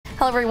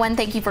Hello everyone,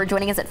 thank you for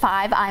joining us at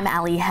 5. I'm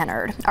Allie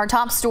Hennard. Our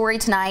top story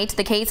tonight,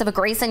 the case of a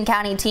Grayson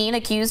County teen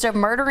accused of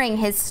murdering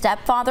his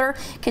stepfather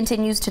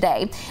continues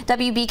today.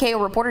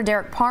 WBKO reporter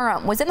Derek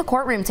Parham was in the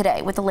courtroom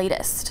today with the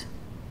latest.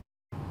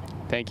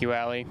 Thank you,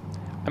 Allie.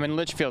 I'm in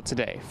Litchfield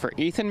today for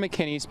Ethan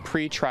McKinney's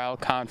pre-trial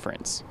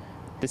conference.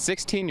 The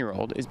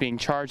 16-year-old is being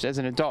charged as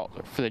an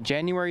adult for the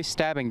January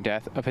stabbing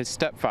death of his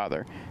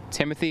stepfather,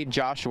 Timothy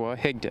Joshua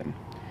Higdon.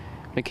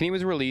 McKinney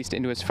was released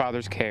into his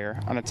father's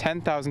care on a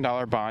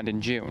 $10,000 bond in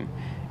June,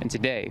 and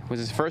today was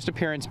his first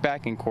appearance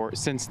back in court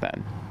since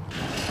then.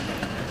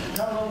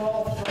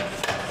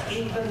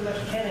 Ethan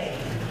McKinney.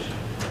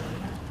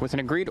 With an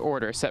agreed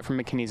order set from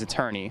McKinney's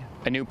attorney,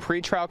 a new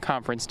pre-trial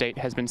conference date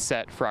has been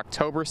set for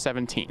October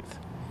 17th.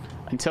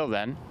 Until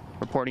then,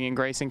 reporting in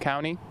Grayson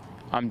County,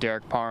 I'm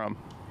Derek Parham,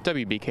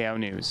 WBKO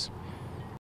News.